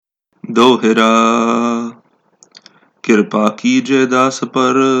दोहरा कृपा कीजे दास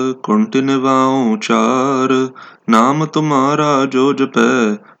पर कुंठ निवाऊं चार। नाम तुम्हारा जो जपै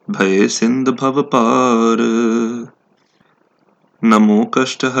भय सिंध भव पार। नमो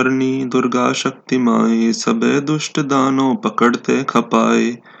कष्ट हरणी दुर्गा शक्ति माए। सबे दुष्ट दानों पकड़ते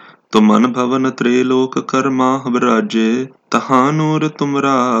खपाए। तुमन भवन त्रैलोक कर माह राज्य। तहाँ नूर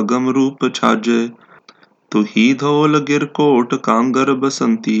तुमरा अगम रूप छाजे। तुही धौल गिर कोट कांगर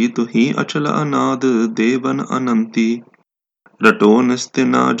बसंती। तुही अचल अनाद देवन अनंती। रटो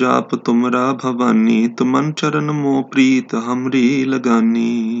निस्तिना जाप तुमरा भवानी। तुमन चरण मोह प्रीत हमरी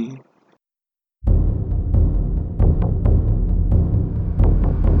लगानी।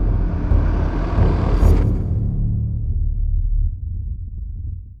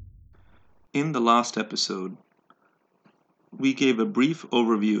 In the last episode, we gave a brief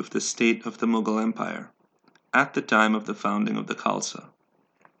overview of the state of the Mughal Empire at the time of the founding of the Khalsa.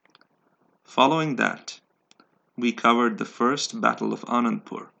 Following that, we covered the first battle of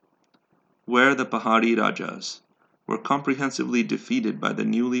Anandpur, where the Pahari Rajas were comprehensively defeated by the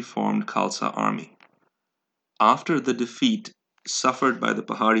newly formed Khalsa army. After the defeat suffered by the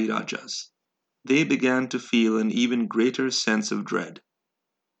Pahari Rajas, they began to feel an even greater sense of dread.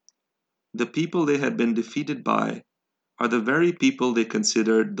 The people they had been defeated by are the very people they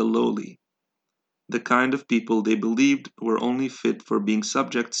considered the lowly, the kind of people they believed were only fit for being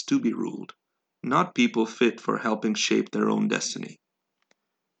subjects to be ruled, not people fit for helping shape their own destiny.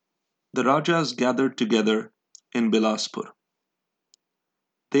 The Rajas gathered together in Bilaspur.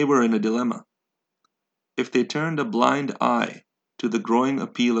 They were in a dilemma. If they turned a blind eye to the growing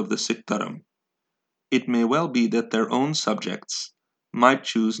appeal of the Sikh Dharam, it may well be that their own subjects might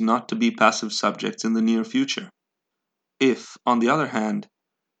choose not to be passive subjects in the near future. If, on the other hand,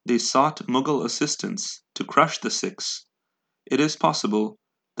 they sought Mughal assistance to crush the Sikhs, it is possible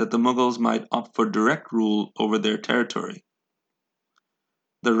that the Mughals might opt for direct rule over their territory.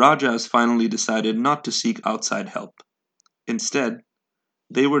 The Rajas finally decided not to seek outside help. Instead,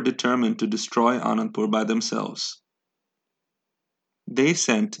 they were determined to destroy Anandpur by themselves. They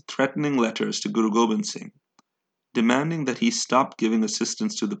sent threatening letters to Guru Gobind Singh, demanding that he stop giving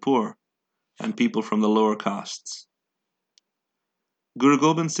assistance to the poor and people from the lower castes. Guru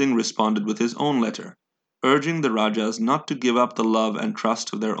Gobind Singh responded with his own letter, urging the Rajas not to give up the love and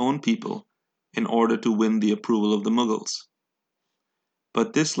trust of their own people in order to win the approval of the Mughals.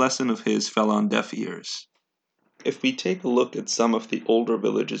 But this lesson of his fell on deaf ears. If we take a look at some of the older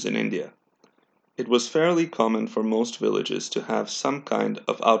villages in India, it was fairly common for most villages to have some kind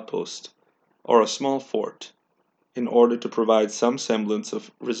of outpost or a small fort in order to provide some semblance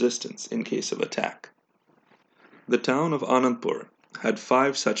of resistance in case of attack. The town of Anandpur had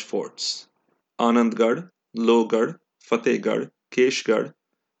 5 such forts: Anandgarh, Lohgarh, Fatehgarh, Keshgarh,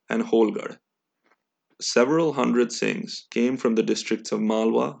 and Holgarh. Several hundred Singhs came from the districts of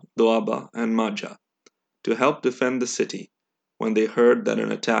Malwa, Doaba, and Majha to help defend the city when they heard that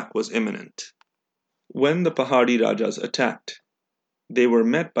an attack was imminent. When the Pahari Rajas attacked, they were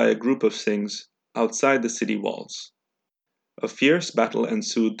met by a group of Singhs outside the city walls. A fierce battle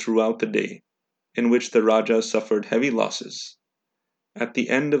ensued throughout the day, in which the Rajas suffered heavy losses. At the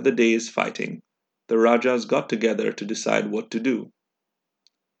end of the day's fighting, the Rajas got together to decide what to do.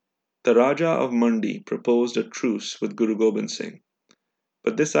 The Raja of Mandi proposed a truce with Guru Gobind Singh,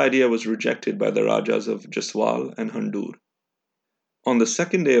 but this idea was rejected by the Rajas of Jaswal and Handur. On the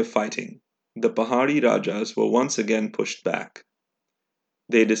second day of fighting, the Pahari Rajas were once again pushed back.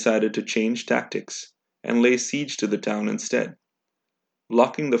 They decided to change tactics and lay siege to the town instead,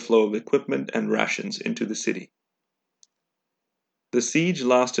 blocking the flow of equipment and rations into the city. The siege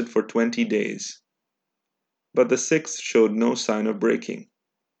lasted for 20 days, but the Sikhs showed no sign of breaking.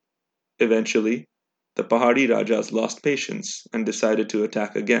 Eventually, the Pahari Rajas lost patience and decided to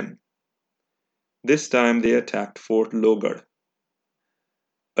attack again. This time they attacked Fort Lohgarh,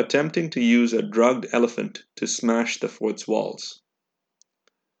 attempting to use a drugged elephant to smash the fort's walls.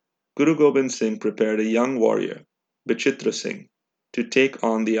 Guru Gobind Singh prepared a young warrior, Bichitra Singh, to take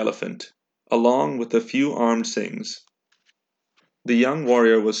on the elephant, along with a few armed Singhs. The young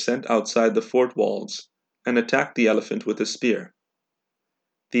warrior was sent outside the fort walls and attacked the elephant with a spear.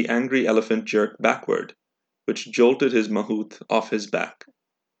 The angry elephant jerked backward, which jolted his mahout off his back.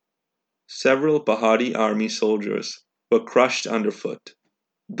 Several Pahari army soldiers were crushed underfoot.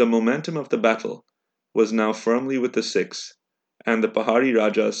 The momentum of the battle was now firmly with the Sikhs, and the Pahari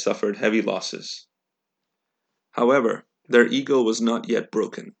Rajas suffered heavy losses. However, their ego was not yet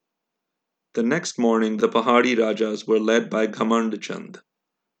broken. The next morning, the Pahari Rajas were led by Ghamand Chand,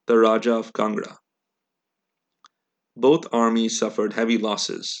 the Raja of Kangra. Both armies suffered heavy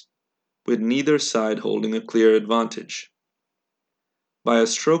losses, with neither side holding a clear advantage. By a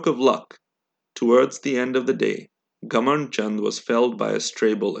stroke of luck, towards the end of the day, Ghaman Chand was felled by a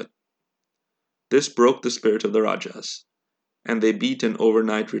stray bullet. This broke the spirit of the Rajas, and they beat an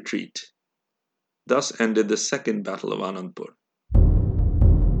overnight retreat. Thus ended the Second Battle of Anandpur.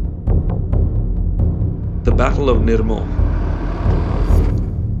 The Battle of Nirmoh.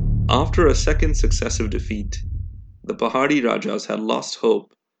 After a second successive defeat, the Pahari Rajas had lost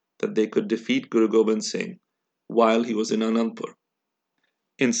hope that they could defeat Guru Gobind Singh while he was in Anandpur.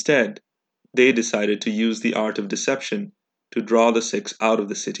 Instead, they decided to use the art of deception to draw the Sikhs out of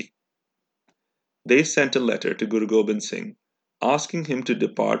the city. They sent a letter to Guru Gobind Singh asking him to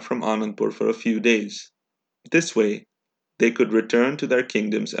depart from Anandpur for a few days. This way, they could return to their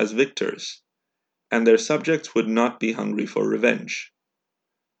kingdoms as victors, and their subjects would not be hungry for revenge.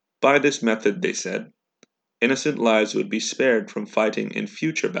 By this method, they said, innocent lives would be spared from fighting in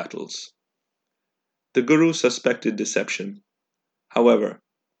future battles. The Guru suspected deception. However,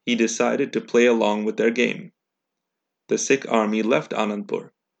 he decided to play along with their game. The Sikh army left Anandpur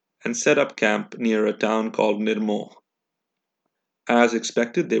and set up camp near a town called Nirmoh. As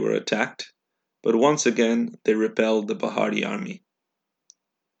expected, they were attacked, but once again they repelled the Pahari army.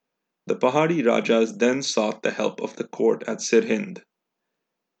 The Pahari Rajas then sought the help of the court at Sirhind.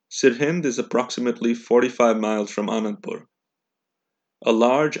 Sirhind is approximately 45 miles from Anandpur. A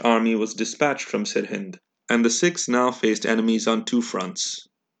large army was dispatched from Sirhind, and the Sikhs now faced enemies on two fronts.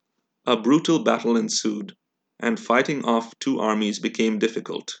 A brutal battle ensued, and fighting off two armies became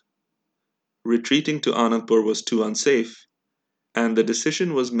difficult. Retreating to Anandpur was too unsafe, and the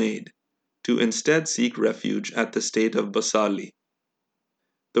decision was made to instead seek refuge at the state of Basali.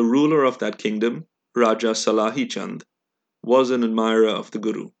 The ruler of that kingdom, Raja Salahi Chand, was an admirer of the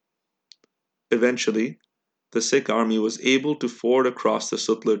Guru. Eventually, the Sikh army was able to ford across the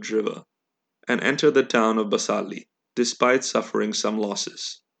Sutlej River and enter the town of Basali, despite suffering some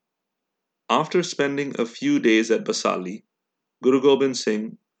losses. After spending a few days at Basali, Guru Gobind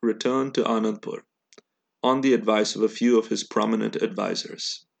Singh returned to Anandpur on the advice of a few of his prominent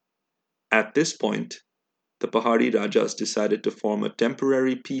advisors. At this point, the Pahari Rajas decided to form a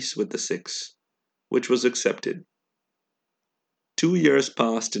temporary peace with the Sikhs, which was accepted. 2 years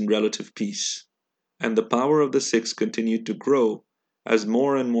passed in relative peace, and the power of the Sikhs continued to grow as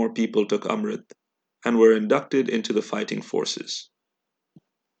more and more people took Amrit and were inducted into the fighting forces.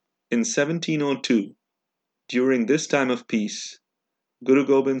 In 1702, during this time of peace, Guru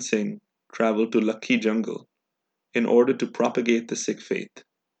Gobind Singh travelled to Lakhi Jungle in order to propagate the Sikh faith.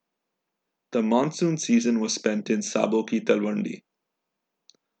 The monsoon season was spent in Sabo Ki Talwandi.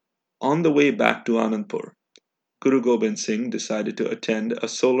 On the way back to Anandpur, Guru Gobind Singh decided to attend a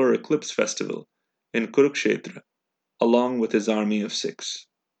solar eclipse festival in Kurukshetra along with his army of Sikhs.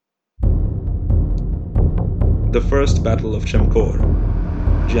 The First Battle of Chamkor,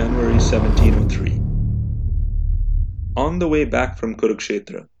 January 1703. On the way back from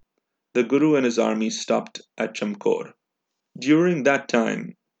Kurukshetra, the Guru and his army stopped at Chamkor. During that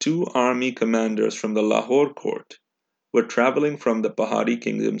time, two army commanders from the Lahore court were traveling from the Pahari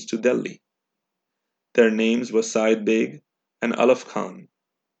kingdoms to Delhi. Their names were Said Beg and Alaf Khan.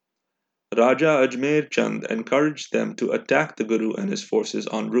 Raja Ajmer Chand encouraged them to attack the Guru and his forces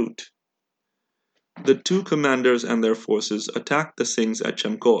en route. The two commanders and their forces attacked the Singhs at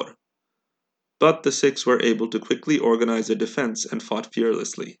Chamkor, but the Sikhs were able to quickly organize a defense and fought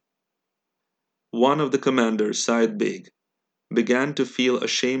fearlessly. One of the commanders, Said Beg, began to feel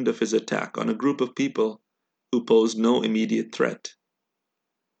ashamed of his attack on a group of people who posed no immediate threat.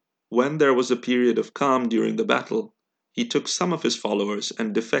 When there was a period of calm during the battle, he took some of his followers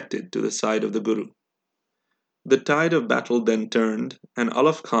and defected to the side of the Guru. The tide of battle then turned, and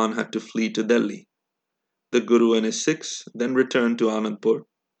Alaf Khan had to flee to Delhi. The Guru and his Sikhs then returned to Anandpur,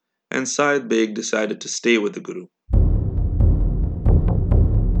 and Said Beg decided to stay with the Guru.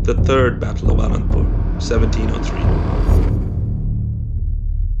 The Third Battle of Anandpur, 1703.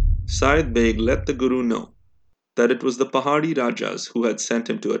 Said Beg let the Guru know that it was the Pahari Rajas who had sent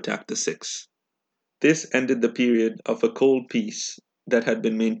him to attack the Sikhs. This ended the period of a cold peace that had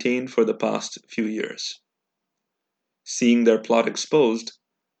been maintained for the past few years. Seeing their plot exposed,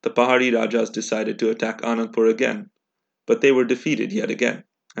 the Pahari Rajas decided to attack Anandpur again, but they were defeated yet again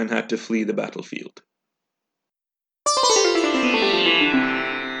and had to flee the battlefield.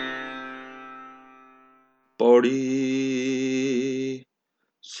 Pauri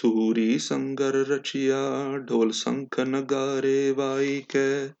Suri Sangar Rachiya Dhol Sankh Nagare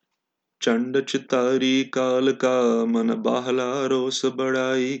Vaike Chand Chitari Kal Ka Man Bahla Ros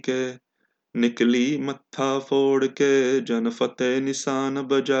Badai Ke निकली मत्था फोड़ के जन फतेह निशान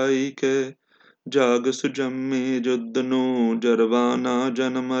बजाई के जाग सुजम्मी जुद्ध ਨੂੰ ਜਰਵਾਨਾ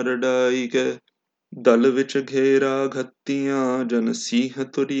ਜਨ ਮਰ ਡਾਈ ਕੇ ਦਲ ਵਿੱਚ ਘੇਰਾ ਘੱਤੀਆਂ ਜਨ ਸੀਹ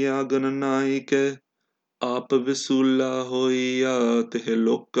ਤੁਰਿਆ ਗਨ ਨਾਈ ਕੇ ਆਪ ਵਿਸੂਲਾ ਹੋਈਆ ਤੇ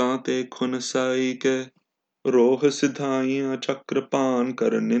ਲੋਕਾਂ ਤੇ ਖੁਨਸਾਈ ਕੇ ਰੋਹ ਸਿਧਾਈਆਂ ਚੱਕਰਪਾਨ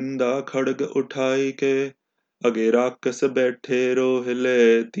ਕਰ ਨਿੰਦਾ ਖੜਗ ਉਠਾਈ ਕੇ ਅਗੇ ਰਾਕਸ ਬੈਠੇ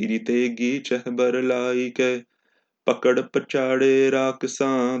ਰੋਹਿਲੇ ਤੀਰੀ ਤੇਗੀ ਚਹਬਰ ਲਾਈ ਕੇ ਪਕੜ ਪਚਾੜੇ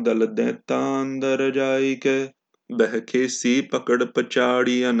ਰਾਕਸਾਂ ਦਲ ਦੈਤਾਂ ਅੰਦਰ ਜਾਈ ਕੇ ਬਹਿਕੇਸੀ ਪਕੜ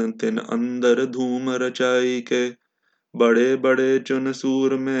ਪਚਾੜੀਅਨ ਤਿਨ ਅੰਦਰ ਧੂਮ ਰਚਾਈ ਕੇ बड़े बड़े चुन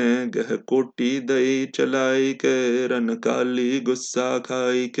सूर में गह कोटी दई चलाई के रन काली गुस्सा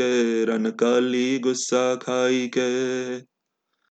खाई के रन काली गुस्सा खाई के